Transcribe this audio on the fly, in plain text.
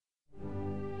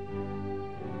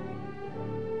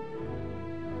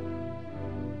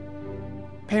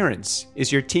Parents,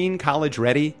 is your teen college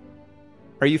ready?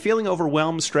 Are you feeling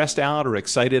overwhelmed, stressed out, or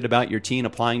excited about your teen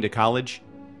applying to college?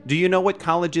 Do you know what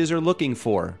colleges are looking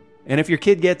for? And if your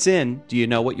kid gets in, do you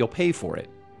know what you'll pay for it?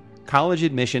 College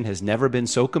admission has never been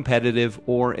so competitive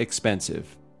or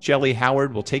expensive. Shelley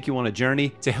Howard will take you on a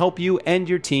journey to help you and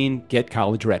your teen get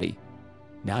college ready.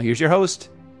 Now here's your host,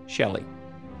 Shelley.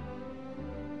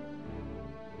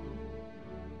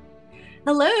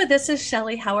 Hello, this is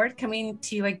Shelley Howard coming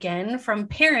to you again from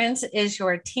Parents, Is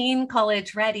Your Teen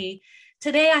College Ready?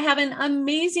 Today I have an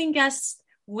amazing guest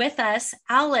with us,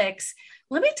 Alex.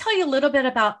 Let me tell you a little bit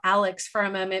about Alex for a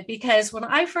moment, because when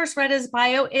I first read his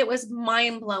bio, it was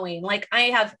mind-blowing. Like, I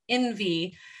have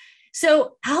envy.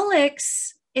 So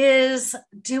Alex is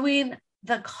doing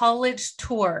the college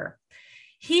tour.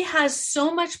 He has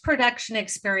so much production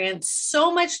experience,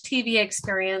 so much TV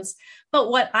experience. But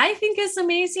what I think is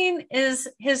amazing is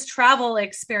his travel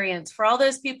experience. For all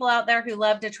those people out there who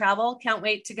love to travel, can't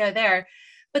wait to go there.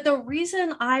 But the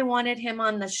reason I wanted him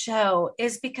on the show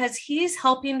is because he's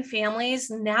helping families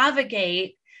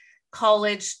navigate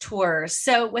college tours.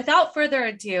 So without further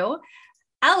ado,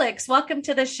 Alex, welcome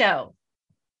to the show.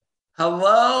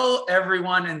 Hello,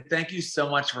 everyone, and thank you so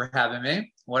much for having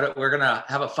me. We're going to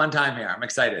have a fun time here. I'm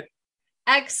excited.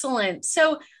 Excellent.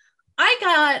 So I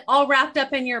got all wrapped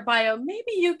up in your bio.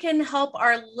 Maybe you can help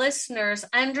our listeners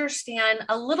understand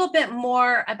a little bit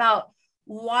more about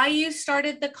why you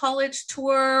started the college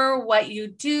tour, what you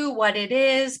do, what it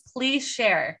is. Please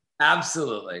share.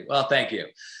 Absolutely. Well, thank you.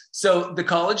 So the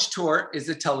college tour is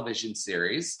a television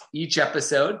series. Each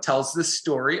episode tells the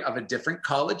story of a different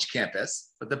college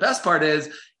campus. But the best part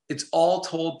is it's all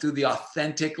told through the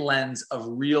authentic lens of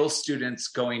real students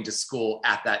going to school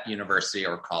at that university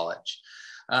or college.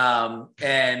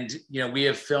 We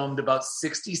have filmed about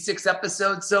 66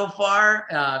 episodes so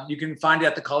far. You can find it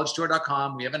at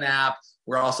thecollegetour.com. We have an app.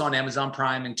 We're also on Amazon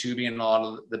Prime and Tubi and a lot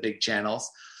of the big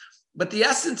channels. But the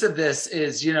essence of this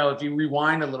is, if you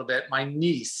rewind a little bit, my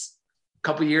niece a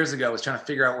couple of years ago was trying to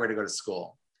figure out where to go to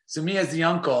school. So me as the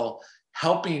uncle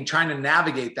trying to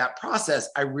navigate that process,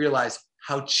 I realized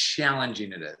how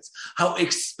challenging it is, how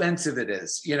expensive it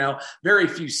is. Very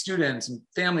few students and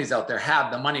families out there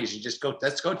have the money to just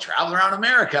let's go travel around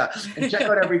America and check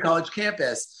out every college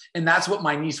campus. And that's what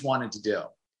my niece wanted to do.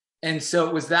 And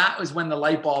so that was when the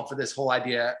light bulb for this whole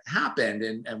idea happened,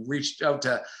 and reached out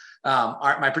to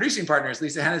my producing partners,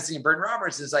 Lisa Hennessy and Burton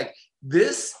Roberts, is like,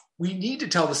 we need to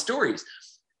tell the stories.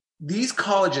 These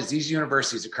colleges, these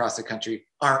universities across the country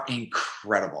are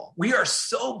incredible. We are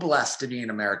so blessed to be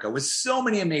in America with so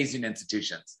many amazing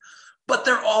institutions, but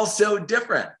they're all so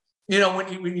different.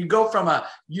 When you go from a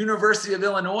University of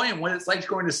Illinois and what it's like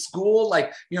going to school, a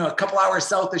couple hours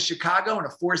south of Chicago and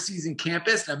a 4-season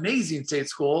campus, an amazing state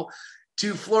school,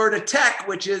 to Florida Tech,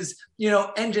 which is,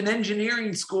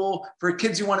 engineering school for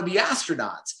kids who want to be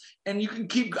astronauts. And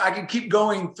I can keep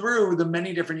going through the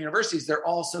many different universities. They're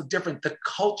all so different. The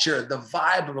culture, the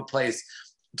vibe of a place,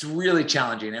 it's really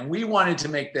challenging. And we wanted to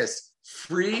make this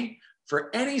free for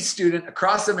any student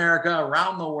across America,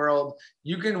 around the world.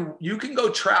 You can go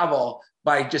travel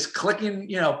by just clicking,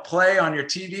 play on your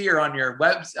TV or on your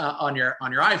on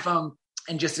your iPhone,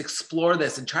 and just explore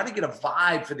this and try to get a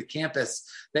vibe for the campus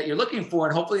that you're looking for.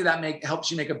 And hopefully that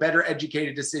helps you make a better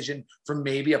educated decision for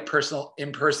maybe a personal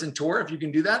in-person tour, if you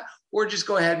can do that, or just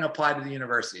go ahead and apply to the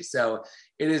university. So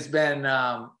it has been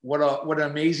what an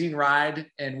amazing ride.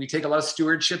 And we take a lot of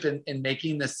stewardship in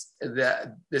making this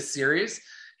series.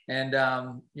 And,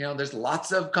 there's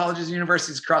lots of colleges and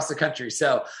universities across the country.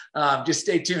 So just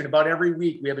stay tuned. About every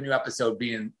week, we have a new episode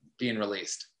being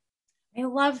released. I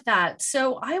love that.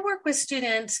 So I work with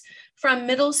students from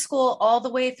middle school all the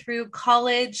way through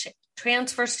college,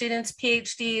 transfer students,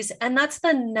 PhDs, and that's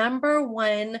the number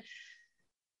one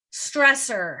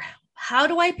stressor. How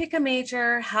do I pick a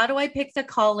major? How do I pick the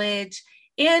college?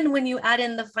 And when you add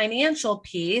in the financial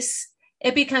piece,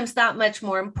 it becomes that much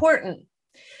more important.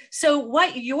 So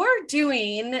what you're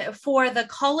doing for the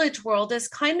college world is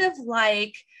kind of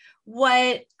like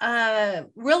what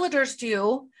realtors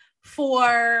do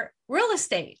for real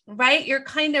estate, right? You're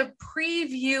kind of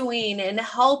previewing and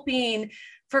helping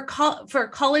for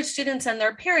college students and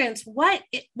their parents. What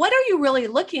are you really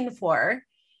looking for?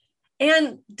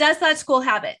 And does that school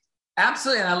have it?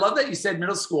 Absolutely. And I love that you said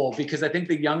middle school, because I think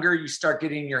the younger you start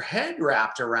getting your head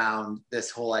wrapped around this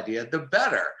whole idea, the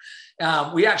better.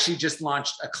 We actually just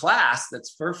launched a class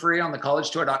that's for free on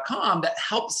thecollegetour.com that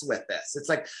helps with this. It's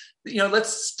like, let's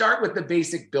start with the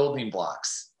basic building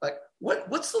blocks. Like,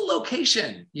 what's the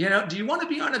location? Do you want to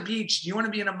be on a beach? Do you want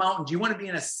to be in a mountain? Do you want to be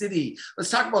in a city? Let's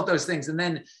talk about those things. And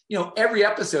then, every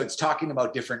episode's talking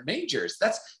about different majors.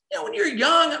 That's, when you're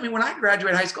young, when I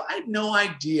graduated high school, I had no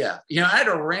idea. I had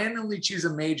to randomly choose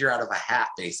a major out of a hat,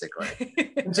 basically.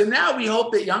 And so now we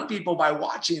hope that young people, by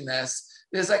watching this,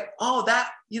 is like, oh,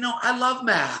 I love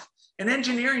math. And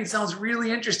engineering sounds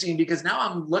really interesting, because now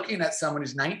I'm looking at someone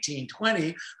who's 19,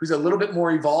 20, who's a little bit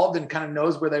more evolved and kind of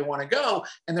knows where they want to go.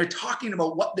 And they're talking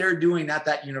about what they're doing at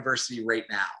that university right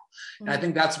now. Mm-hmm. And I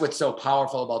think that's what's so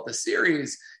powerful about the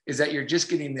series, is that you're just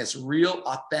getting this real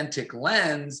authentic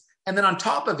lens. And then on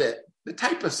top of it, the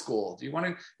type of school. Do you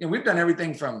want to, we've done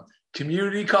everything from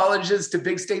community colleges to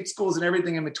big state schools and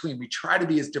everything in between. We try to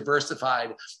be as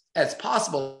diversified as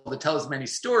possible to tell as many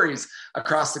stories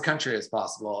across the country as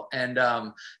possible. And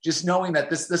just knowing that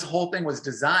this whole thing was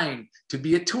designed to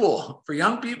be a tool for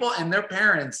young people and their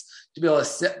parents to be able to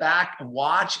sit back and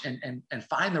watch and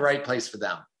find the right place for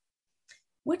them.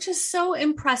 Which is so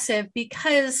impressive,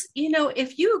 because,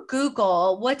 if you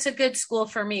Google what's a good school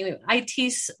for me, I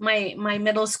teach my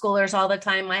middle schoolers all the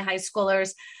time, my high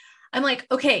schoolers. I'm like,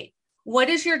 okay, what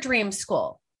is your dream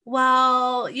school?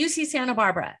 Well, UC Santa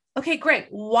Barbara. Okay, great.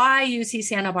 Why UC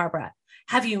Santa Barbara?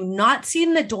 Have you not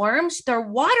seen the dorms? They're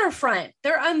waterfront.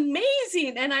 They're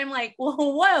amazing. And I'm like,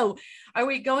 whoa, are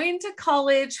we going to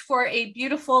college for a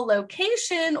beautiful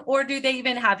location, or do they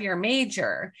even have your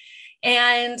major?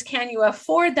 And can you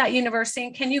afford that university?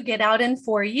 And can you get out in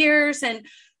 4 years? And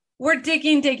we're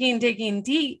digging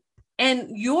deep. And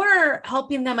you're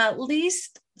helping them at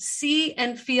least see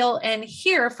and feel and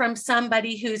hear from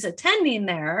somebody who's attending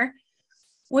there,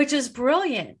 which is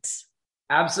brilliant.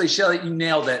 Absolutely. Shelley, you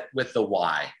nailed it with the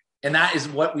why. And that is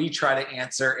what we try to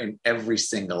answer in every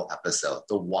single episode,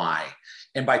 the why.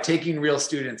 And by taking real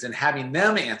students and having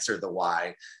them answer the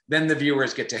why, then the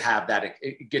viewers get to have that,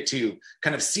 get to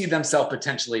kind of see themselves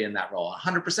potentially in that role.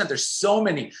 100%. There's so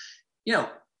many,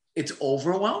 it's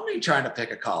overwhelming trying to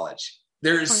pick a college.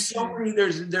 There's so many,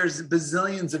 there's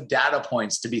bazillions of data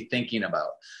points to be thinking about.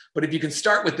 But if you can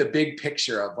start with the big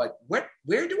picture of like,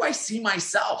 where do I see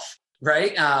myself,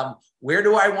 right? Where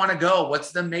do I want to go?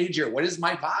 What's the major? What is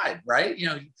my vibe, right?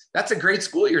 That's a great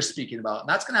school you're speaking about. And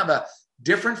that's going to have a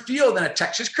different feel than a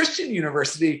Texas Christian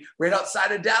University right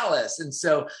outside of Dallas. And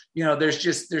so,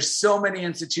 there's so many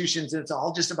institutions, and it's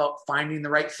all just about finding the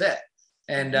right fit.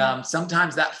 And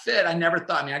sometimes that fit, I never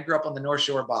thought, I grew up on the North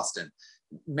Shore of Boston.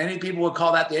 Many people would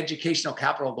call that the educational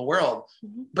capital of the world,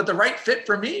 but the right fit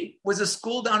for me was a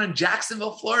school down in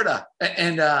Jacksonville, Florida,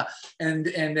 and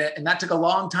that took a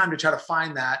long time to try to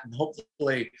find that. And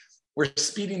hopefully, we're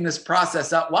speeding this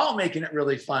process up while making it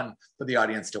really fun for the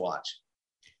audience to watch.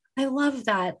 I love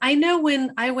that. I know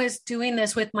when I was doing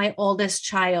this with my oldest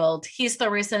child, he's the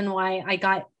reason why I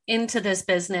got into this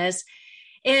business.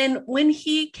 And when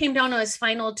he came down to his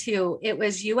final two, it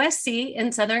was USC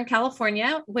in Southern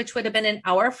California, which would have been an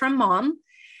hour from mom,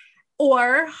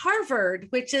 or Harvard,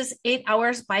 which is 8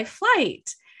 hours by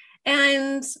flight.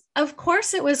 And of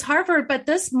course it was Harvard, but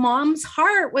this mom's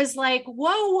heart was like,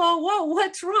 whoa,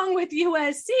 what's wrong with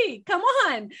USC? Come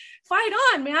on, fight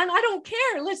on, man. I don't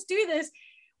care. Let's do this.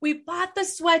 We bought the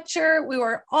sweatshirt. We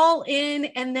were all in.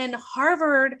 And then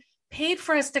Harvard paid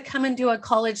for us to come and do a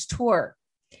college tour.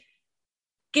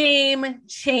 Game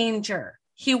changer.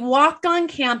 He walked on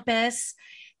campus.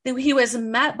 He was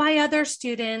met by other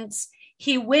students.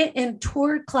 He went and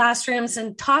toured classrooms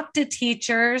and talked to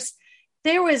teachers.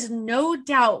 There was no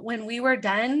doubt when we were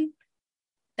done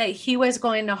that he was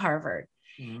going to Harvard.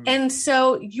 Mm-hmm. And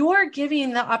so you're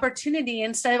giving the opportunity,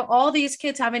 instead of all these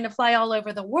kids having to fly all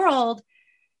over the world.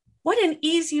 What an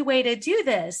easy way to do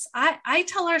this. I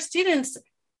tell our students,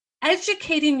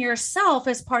 educating yourself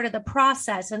is part of the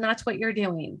process, and that's what you're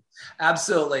doing.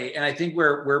 Absolutely. And I think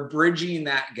we're bridging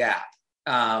that gap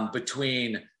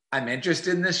between I'm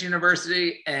interested in this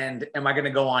university and am I going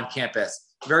to go on campus?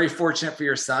 Very fortunate for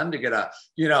your son to get a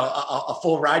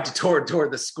full ride to tour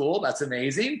the school. That's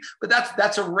amazing, but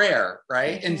that's a rare,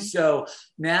 right? Mm-hmm. And so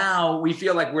now we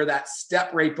feel like we're that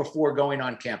step right before going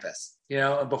on campus,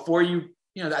 before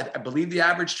I believe the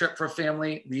average trip for a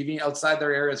family leaving outside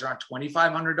their area is around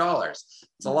 $2,500.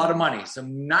 It's a lot of money. So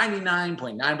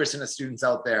 99.9% of students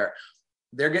out there,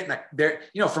 they're getting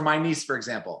for my niece, for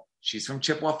example, she's from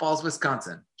Chippewa Falls,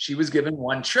 Wisconsin. She was given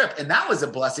one trip, and that was a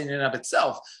blessing in and of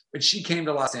itself. But she came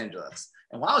to Los Angeles.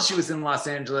 And while she was in Los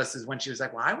Angeles is when she was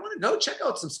like, well, I want to go check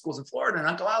out some schools in Florida. And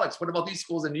Uncle Alex, what about these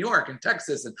schools in New York and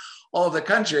Texas and all of the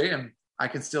country? And I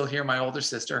can still hear my older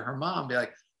sister, her mom, be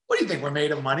like, what do you think? We're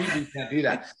made of money? We can't do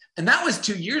that. And that was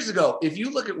 2 years ago. If you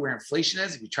look at where inflation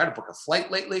is, if you try to book a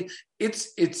flight lately,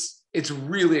 it's it's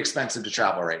really expensive to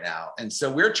travel right now. And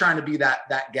so we're trying to be that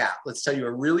gap. Let's tell you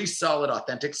a really solid,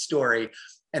 authentic story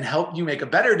and help you make a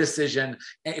better decision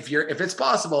if it's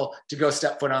possible to go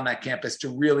step foot on that campus to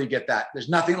really get that. There's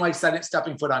nothing like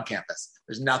stepping foot on campus.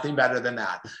 There's nothing better than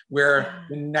that. We're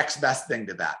the next best thing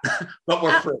to that, but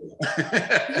we're free.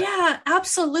 Yeah,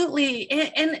 absolutely.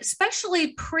 And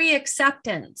especially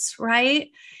pre-acceptance, right?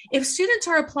 If students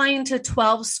are applying to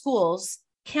 12 schools,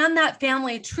 can that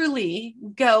family truly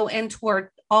go into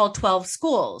all 12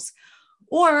 schools?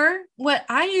 Or what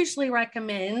I usually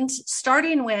recommend,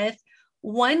 starting with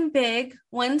one big,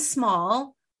 one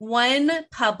small, one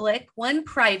public, one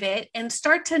private, and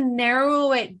start to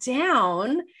narrow it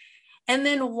down, and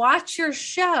then watch your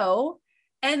show.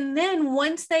 And then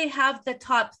once they have the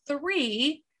top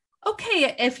 3,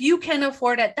 okay, if you can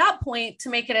afford at that point to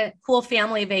make it a cool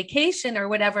family vacation or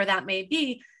whatever that may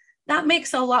be, that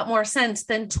makes a lot more sense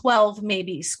than 12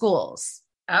 maybe schools.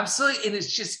 Absolutely. And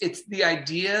it's the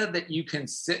idea that you can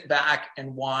sit back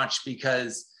and watch,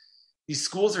 because these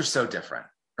schools are so different,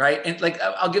 right? And like,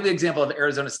 I'll give the example of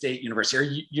Arizona State University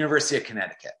or University of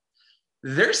Connecticut.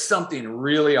 There's something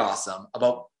really awesome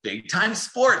about big time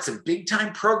sports and big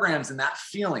time programs and that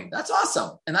feeling. That's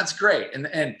awesome. And that's great.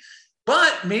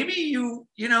 But maybe you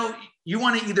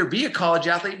want to either be a college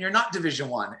athlete and you're not Division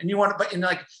I, and you want to, but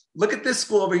like, look at this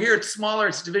school over here. It's smaller.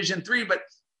 It's Division III, but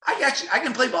I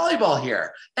can play volleyball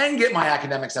here and get my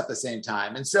academics at the same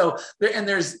time. And so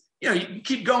there's, you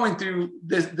keep going through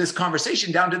this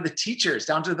conversation down to the teachers,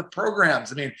 down to the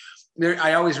programs. I mean,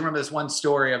 I always remember this one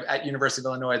story at University of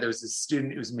Illinois. There was this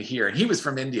student who was Mahir, and he was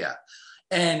from India.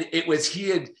 And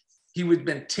he would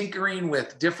been tinkering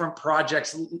with different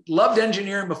projects, loved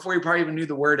engineering before he probably even knew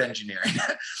the word engineering.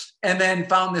 And then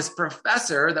found this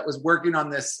professor that was working on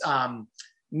this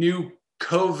new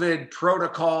COVID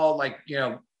protocol,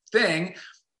 thing.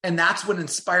 And that's what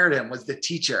inspired him, was the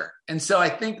teacher. And so I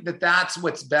think that's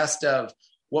what's best of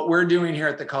what we're doing here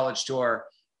at the College Tour.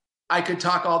 I could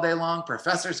talk all day long.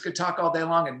 Professors could talk all day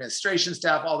long. Administration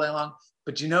staff all day long.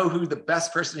 But you know who the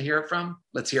best person to hear it from?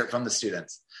 Let's hear it from the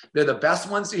students. They're the best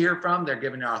ones to hear from. They're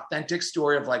giving an authentic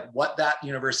story of like what that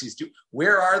university's do.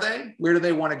 Where are they? Where do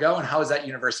they want to go? And how is that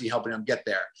university helping them get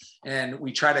there? And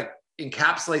we try to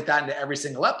encapsulate that into every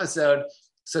single episode,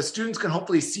 so students can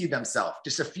hopefully see themselves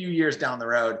just a few years down the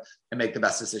road and make the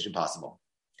best decision possible.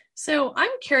 So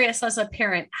I'm curious, as a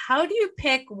parent, how do you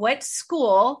pick what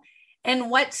school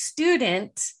and what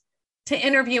student to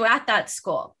interview at that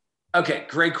school? Okay,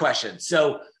 great question.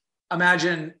 So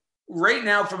imagine right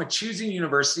now, from a choosing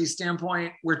university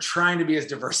standpoint, we're trying to be as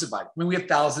diversified. I mean, we have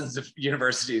thousands of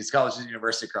universities, colleges and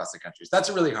universities across the country. So that's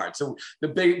really hard. So the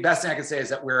best thing I can say is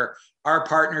that our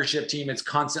partnership team is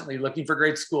constantly looking for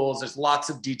great schools. There's lots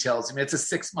of details. I mean, it's a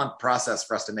 6-month process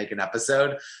for us to make an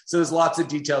episode. So there's lots of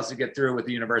details to get through with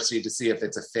the university to see if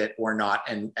it's a fit or not,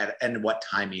 and what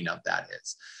timing of that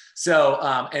is. So,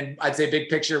 and I'd say big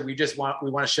picture, we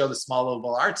want to show the small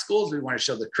liberal arts schools. We want to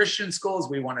show the Christian schools.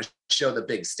 We want to show the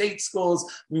big state schools.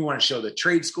 We want to show the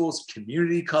trade schools,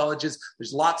 community colleges.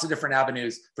 There's lots of different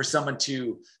avenues for someone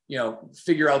to,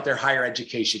 figure out their higher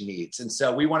education needs. And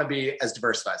so we want to be as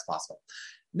diversified as possible.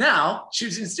 Now,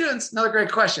 choosing students, another great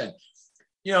question.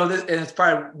 And it's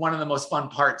probably one of the most fun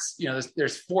parts.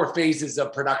 There's 4 phases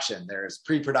of production. There's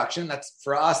pre-production. That's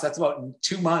for us, that's about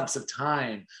 2 months of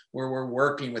time where we're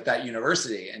working with that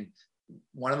university. And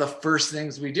one of the first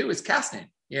things we do is casting,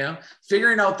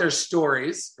 figuring out their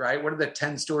stories, right? What are the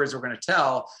 10 stories we're going to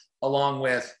tell, along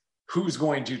with who's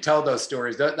going to tell those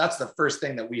stories. That's the first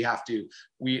thing that we have to,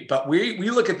 we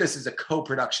look at this as a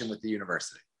co-production with the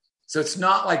university. So it's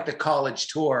not like the College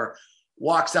Tour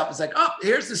walks up and is like, oh,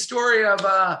 here's the story of,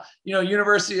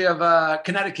 University of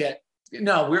Connecticut.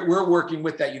 No, we're working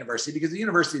with that university, because the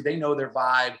university, they know their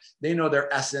vibe, they know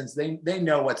their essence, they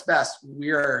know what's best.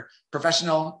 We are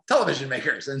professional television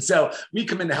makers. And so we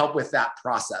come in to help with that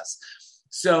process.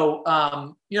 So,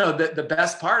 the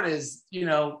best part is,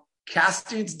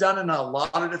 casting's done in a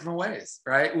lot of different ways,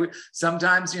 right?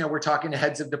 Sometimes, we're talking to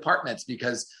heads of departments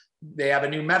because they have a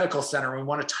new medical center. We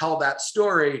want to tell that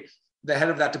story. The head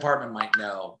of that department might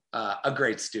know a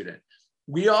great student.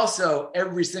 We also,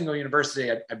 every single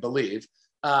university, I believe,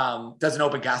 does an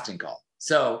open casting call.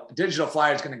 So digital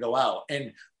flyer is going to go out,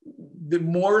 and the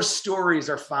more stories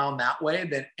are found that way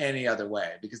than any other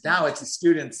way, because now it's a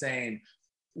student saying,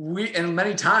 and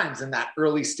many times in that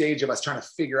early stage of us trying to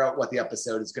figure out what the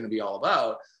episode is going to be all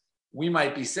about, we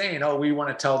might be saying, oh, we want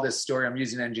to tell this story. I'm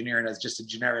using engineering as just a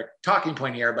generic talking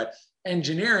point here, but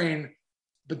engineering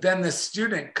But then the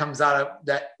student comes out of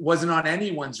that wasn't on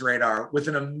anyone's radar with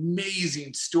an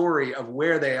amazing story of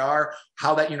where they are,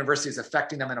 how that university is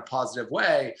affecting them in a positive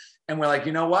way. And we're like,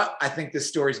 you know what? I think this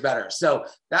story's better. So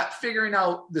that figuring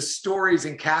out the stories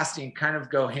and casting kind of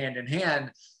go hand in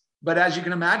hand. But as you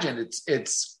can imagine,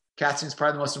 it's casting is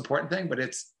probably the most important thing, but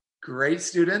it's great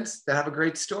students that have a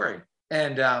great story.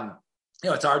 And,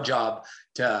 it's our job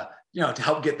to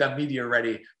help get them media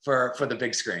ready for the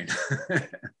big screen.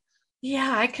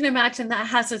 Yeah, I can imagine that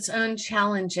has its own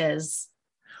challenges.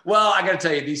 Well, I got to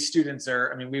tell you, these students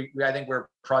are, I think we're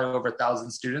probably over 1,000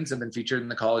 students have been featured in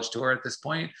the college tour at this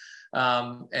point.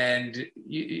 All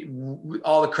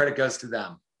the credit goes to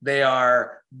them. They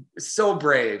are so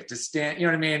brave to stand,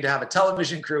 to have a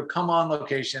television crew come on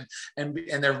location and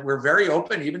we're very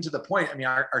open, even to the point.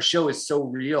 Our show is so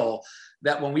real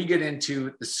that when we get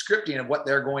into the scripting of what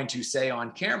they're going to say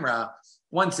on camera,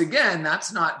 once again,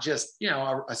 that's not just,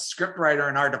 a script writer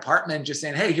in our department just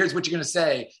saying, hey, here's what you're going to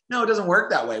say. No, it doesn't work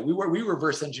that way. We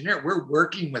reverse engineer. We're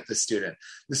working with the student.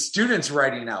 The student's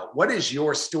writing out, what is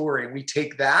your story? And we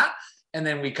take that and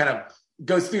then we kind of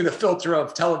go through the filter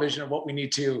of television of what we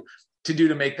need to do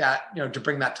to make that, to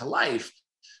bring that to life.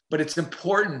 But it's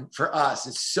important for us.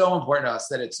 It's so important to us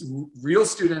that it's real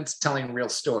students telling real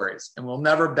stories, and we'll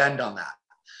never bend on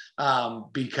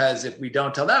that. Because if we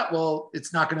don't tell that, well,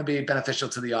 it's not going to be beneficial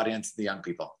to the audience, the young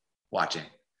people watching.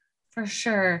 For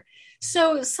sure.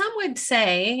 So some would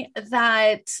say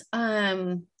that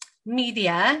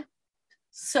media,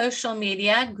 social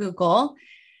media, Google,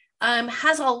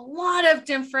 has a lot of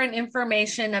different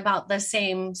information about the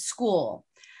same school.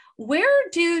 Where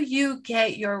do you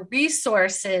get your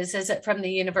resources? Is it from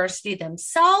the university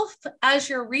themselves as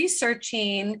you're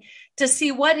researching to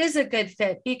see what is a good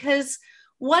fit? Because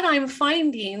what I'm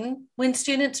finding when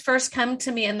students first come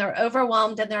to me and they're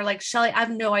overwhelmed and they're like, Shelly, I have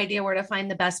no idea where to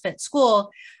find the best fit school,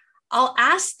 I'll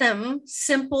ask them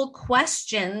simple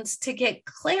questions to get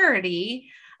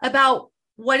clarity about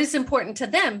what is important to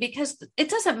them, because it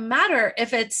doesn't matter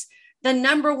if it's the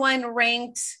number one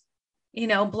ranked,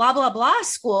 blah, blah, blah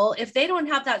school. If they don't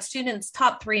have that student's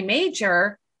top 3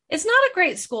 major, it's not a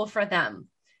great school for them.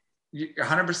 You're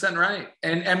 100% right.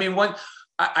 And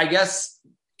I guess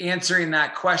answering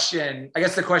that question, I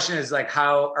guess the question is like,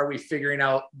 how are we figuring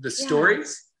out the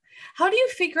stories? How do you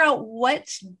figure out what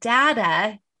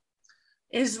data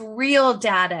is real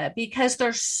data? Because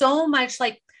there's so much,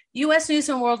 like US News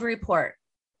and World Report.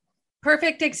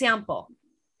 Perfect example.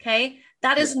 Okay.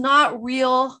 That is not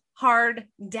real hard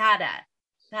data.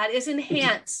 That is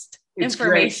enhanced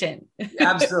information.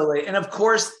 Absolutely. And of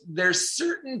course, there's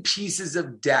certain pieces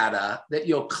of data that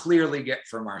you'll clearly get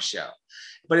from our show.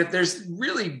 But if there's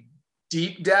really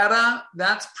deep data,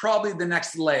 that's probably the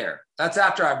next layer. That's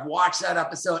after I've watched that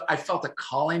episode. I felt a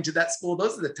calling to that school.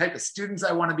 Those are the type of students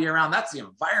I want to be around. That's the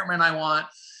environment I want.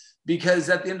 Because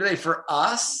at the end of the day, for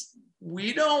us,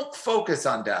 we don't focus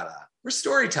on data. We're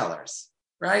storytellers,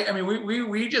 right?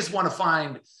 We just want to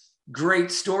find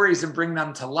great stories and bring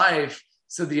them to life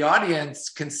so the audience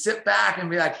can sit back and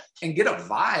be like, and get a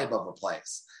vibe of a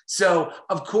place. So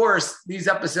of course, these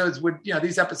episodes are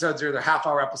either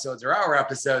half-hour episodes or hour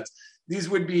episodes. These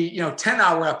would be,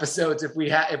 10-hour episodes if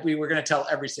we were going to tell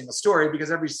every single story,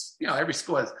 because every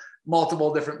school has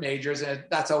multiple different majors, and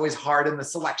that's always hard in the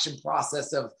selection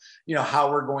process of,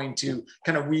 how we're going to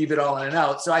kind of weave it all in and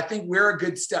out. So I think we're a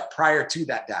good step prior to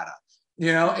that data.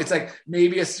 It's like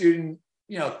maybe a student,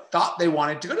 thought they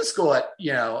wanted to go to school at,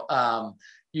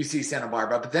 UC Santa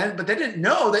Barbara, but they didn't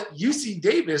know that UC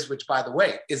Davis, which by the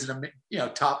way is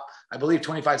top, I believe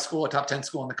 25 school, a top 10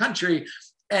 school in the country,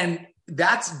 and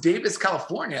that's Davis,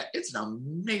 California. It's an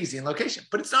amazing location,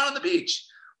 but it's not on the beach.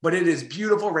 But it is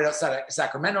beautiful right outside of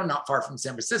Sacramento, not far from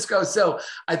San Francisco. So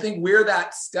I think we're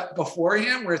that step before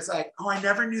him where it's like, oh, I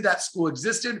never knew that school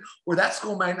existed, or that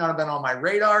school might not have been on my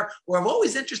radar, or I'm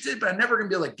always interested, but I'm never going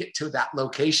to be able to get to that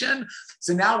location.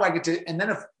 So now I get to, and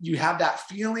then if you have that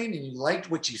feeling and you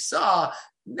liked what you saw,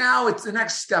 now it's the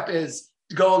next step is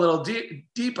to go a little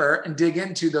deeper and dig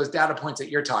into those data points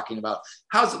that you're talking about.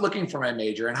 How's it looking for my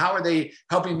major? And how are they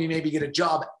helping me maybe get a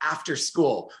job after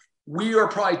school? We are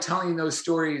probably telling those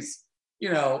stories,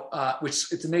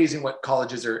 which it's amazing what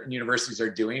colleges and universities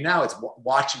are doing now. It's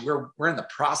watching, we're in the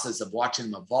process of watching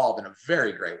them evolve in a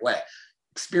very great way.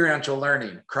 Experiential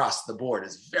learning across the board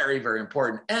is very, very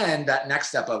important. And that next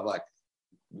step of like,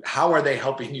 how are they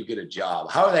helping you get a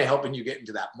job? How are they helping you get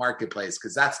into that marketplace?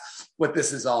 Because that's what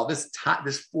this is all, this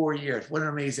 4 years. What an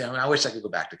amazing, I wish I could go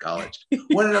back to college.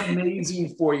 What an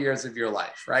amazing 4 years of your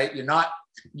life, right?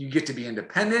 You get to be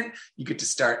independent. You get to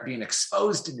start being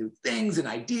exposed to new things and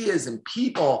ideas and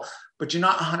people. but you're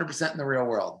not 100% in the real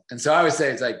world. And so I always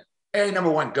say, it's like, hey, number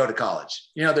one, go to college.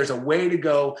 There's a way to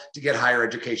go to get higher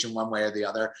education one way or the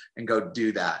other, and go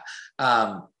do that.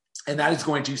 And that is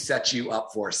going to set you up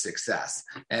for success.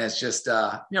 And it's just,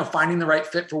 finding the right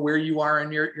fit for where you are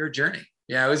in your journey.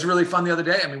 Yeah, it was really fun the other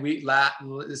day. I mean,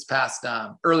 this past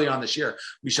early on this year,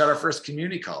 we shot our first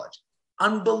community college.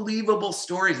 Unbelievable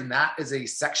stories. And that is a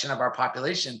section of our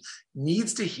population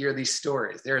needs to hear these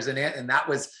stories. And that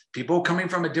was people coming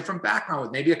from a different background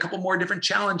with maybe a couple more different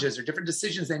challenges or different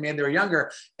decisions they made when they were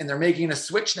younger. And they're making a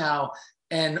switch now.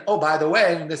 And oh, by the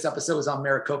way, this episode was on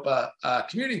Maricopa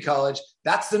Community College.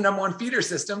 That's the number one feeder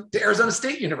system to Arizona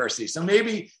State University. So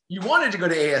maybe you wanted to go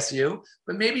to ASU,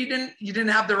 but maybe you didn't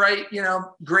have the right,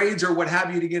 grades or what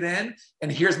have you to get in. And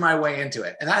here's my way into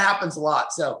it. And that happens a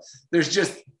lot. So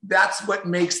that's what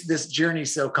makes this journey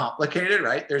so complicated,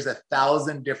 right? There's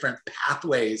 1,000 different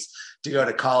pathways to go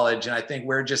to college. And I think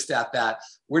we're just at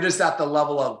the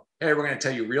level of, hey, we're going to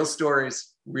tell you real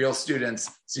stories, real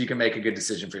students, so you can make a good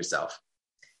decision for yourself.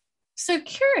 So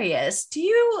curious, do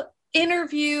you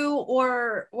interview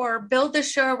or build the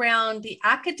show around the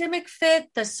academic fit,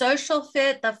 the social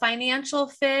fit, the financial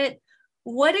fit?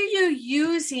 What are you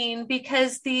using?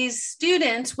 Because these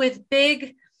students with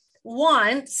big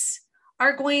wants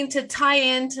are going to tie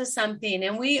into something.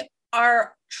 And we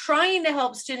are trying to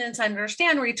help students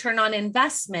understand return on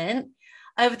investment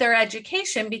of their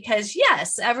education, because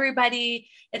yes,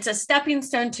 it's a stepping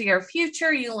stone to your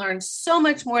future. You learn so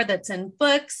much more that's in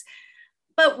books.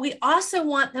 But we also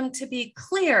want them to be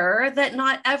clear that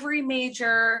not every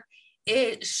major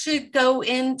should go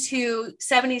into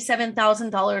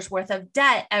 $77,000 worth of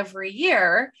debt every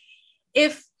year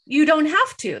if you don't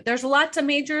have to. There's lots of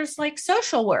majors like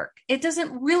social work. It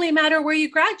doesn't really matter where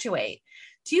you graduate.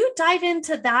 Do you dive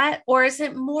into that, or is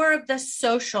it more of the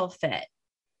social fit?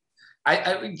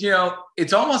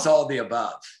 It's almost all of the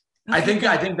above. Okay.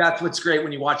 I think that's what's great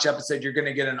when you watch the episode. You're going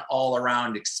to get an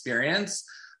all-around experience.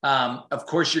 Of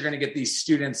course, you're going to get these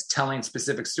students telling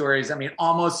specific stories. I mean,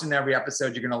 almost in every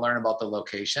episode, you're going to learn about the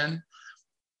location.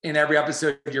 In every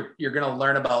episode, you're going to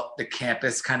learn about the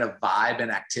campus kind of vibe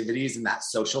and activities in that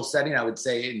social setting. I would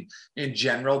say in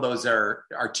general, those are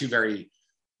two very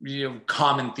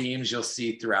common themes you'll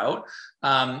see throughout.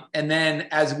 And then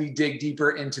as we dig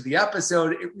deeper into the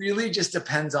episode, it really just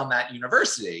depends on that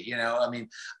university.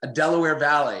 A Delaware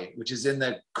Valley, which is in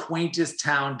the quaintest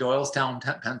town,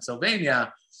 Doylestown,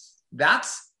 Pennsylvania,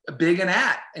 that's big in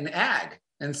ag.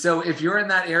 And so if you're in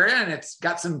that area and it's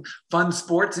got some fun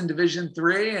sports in Division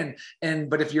III,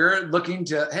 but if you're looking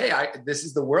to, hey, this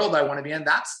is the world I want to be in,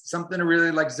 that's something to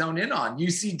really zone in on.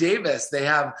 UC Davis, they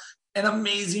have an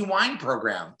amazing wine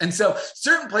program. And so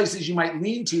certain places you might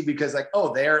lean to because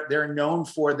they're known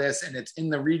for this and it's in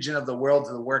the region of the world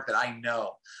of the work that I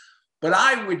know. But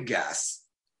I would guess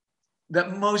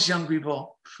that most young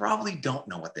people probably don't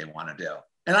know what they want to do.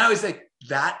 And I always say,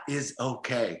 that is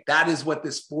okay. That is what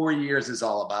this 4 years is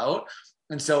all about.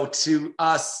 And so to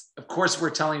us, of course, we're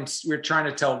trying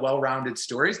to tell well-rounded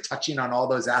stories, touching on all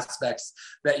those aspects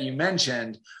that you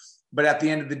mentioned. But at the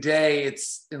end of the day,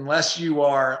 it's unless you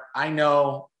are, I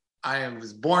know I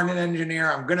was born an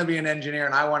engineer, I'm going to be an engineer,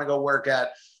 and I want to go work at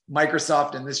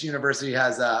Microsoft, and this university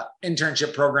has an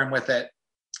internship program with it.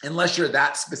 Unless you're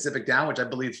that specific down, which I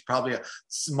believe is probably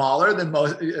smaller than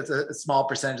most, it's a small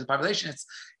percentage of the population.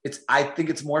 I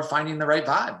think it's more finding the right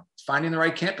vibe, finding the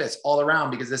right campus all around,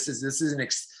 because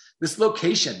this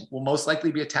location will most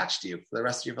likely be attached to you for the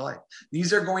rest of your life.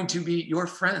 These are going to be your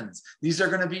friends. These are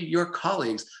going to be your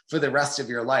colleagues for the rest of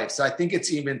your life. So I think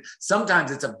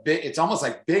sometimes it's almost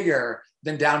like bigger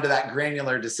than down to that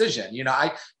granular decision.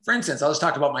 For instance, I'll just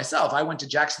talk about myself. I went to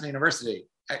Jacksonville University.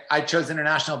 I chose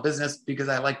international business because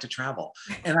I like to travel.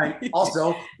 And I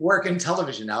also work in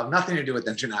television now. I have nothing to do with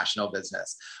international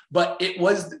business. But it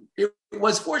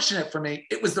was fortunate for me.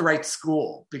 It was the right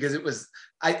school because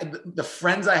the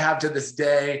friends I have to this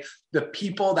day, the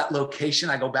people, that location,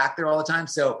 I go back there all the time.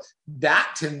 So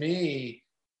that to me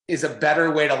is a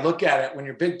better way to look at it when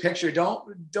you're big picture.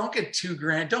 Don't get too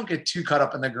don't get too caught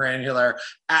up in the granular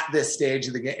at this stage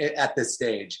of the game, at this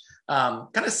stage. Kind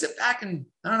of sit back and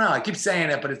I don't know, I keep saying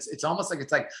it, but it's almost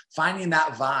like finding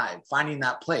that vibe, finding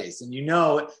that place. And you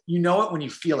know it when you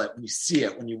feel it, when you see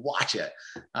it, when you watch it.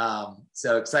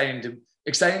 So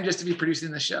exciting just to be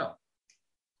producing this show.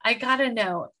 I gotta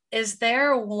know, is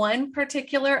there one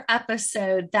particular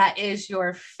episode that is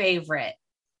your favorite?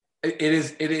 It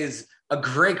is a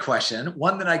great question,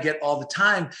 one that I get all the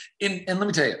time. And let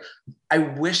me tell you, I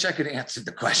wish I could answer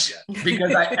the question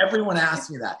because everyone asks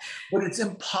me that, but it's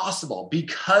impossible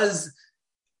because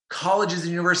colleges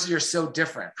and universities are so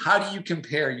different. How do you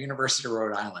compare University of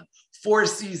Rhode Island, Four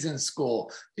Seasons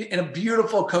School in a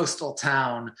beautiful coastal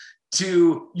town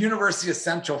to University of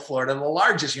Central Florida, the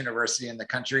largest university in the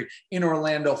country in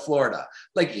Orlando, Florida.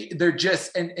 Like they're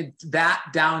just, and that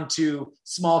down to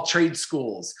small trade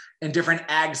schools and different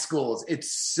ag schools.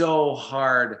 It's so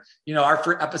hard. You know,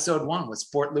 our episode 1 was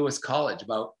Fort Lewis College,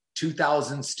 about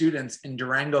 2,000 students in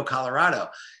Durango, Colorado.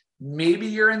 Maybe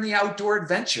you're in the outdoor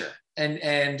adventure.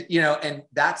 And you know, and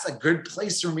that's a good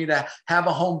place for me to have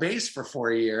a home base for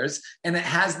 4 years. And it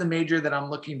has the major that I'm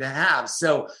looking to have.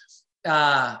 So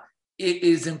it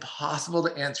is impossible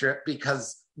to answer it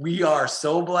because we are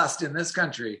so blessed in this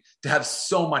country to have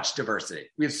so much diversity.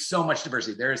 We have so much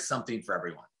diversity. There is something for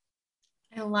everyone.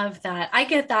 I love that. I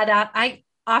get that. I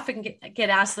often get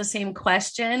asked the same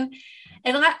question.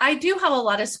 And I do have a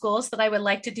lot of schools that I would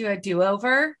like to do a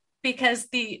do-over, because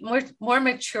the more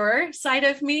mature side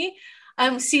of me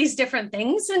sees different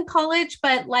things in college.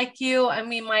 But like you, I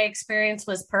mean, my experience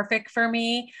was perfect for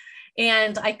me,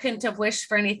 and I couldn't have wished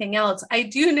for anything else. I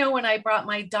do know when I brought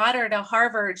my daughter to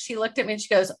Harvard, she looked at me and she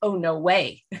goes, "Oh, no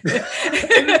way."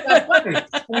 Funny.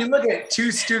 When you look at two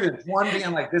students, one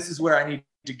being like, "This is where I need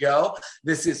to go.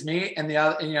 This is me," and the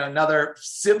other, you know, another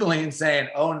sibling saying,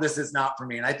 "Oh, this is not for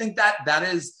me." And I think that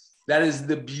is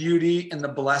the beauty and the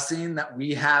blessing that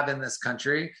we have in this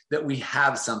country, that we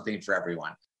have something for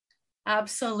everyone.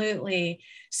 Absolutely.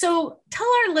 So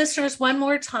tell our listeners one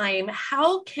more time,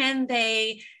 how can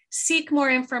they seek more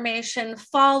information,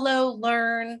 follow,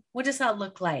 learn? What does that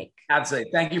look like?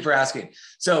 Absolutely. Thank you for asking.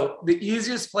 So the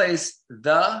easiest place,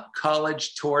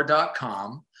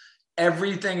 thecollegetour.com.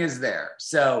 Everything is there.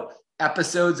 So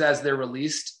episodes as they're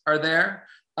released are there.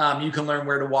 You can learn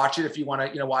where to watch it if you want to,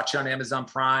 you know, watch it on Amazon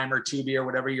Prime or Tubi or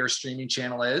whatever your streaming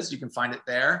channel is. You can find it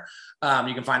there.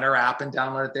 You can find our app and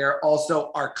download it there.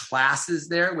 Also, our class is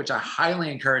there, which I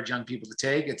highly encourage young people to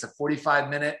take. It's a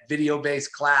 45-minute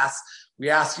video-based class.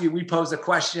 We pose a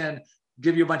question,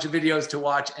 give you a bunch of videos to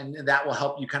watch, and that will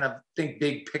help you kind of think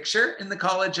big picture in the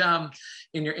college,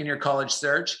 in your college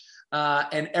search.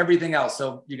 And everything else.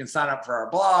 So you can sign up for our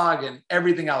blog and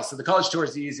everything else. So the College Tour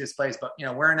is the easiest place, but you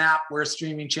know, we're an app, we're a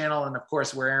streaming channel. And of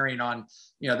course we're airing on,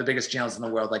 you know, the biggest channels in the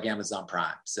world, like Amazon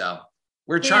Prime. So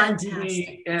we're trying to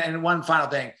be, and one final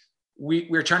thing,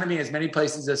 we're trying to be in as many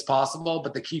places as possible,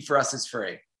 but the key for us is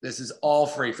free. This is all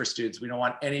free for students. We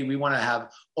want to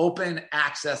have open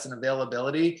access and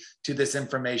availability to this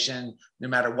information, no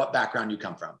matter what background you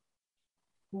come from.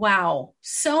 Wow.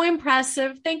 So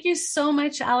impressive. Thank you so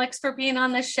much, Alex, for being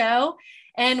on the show.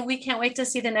 And we can't wait to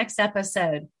see the next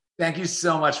episode. Thank you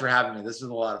so much for having me. This was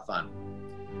a lot of fun.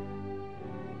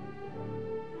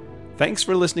 Thanks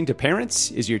for listening to Parents,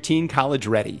 Is Your Teen College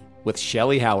Ready? With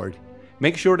Shelley Howard.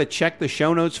 Make sure to check the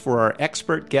show notes for our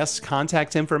expert guests'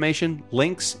 contact information,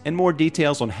 links, and more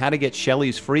details on how to get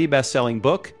Shelley's free best-selling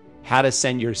book, How to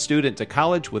Send Your Student to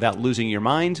College Without Losing Your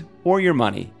Mind or Your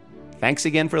Money. Thanks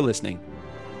again for listening.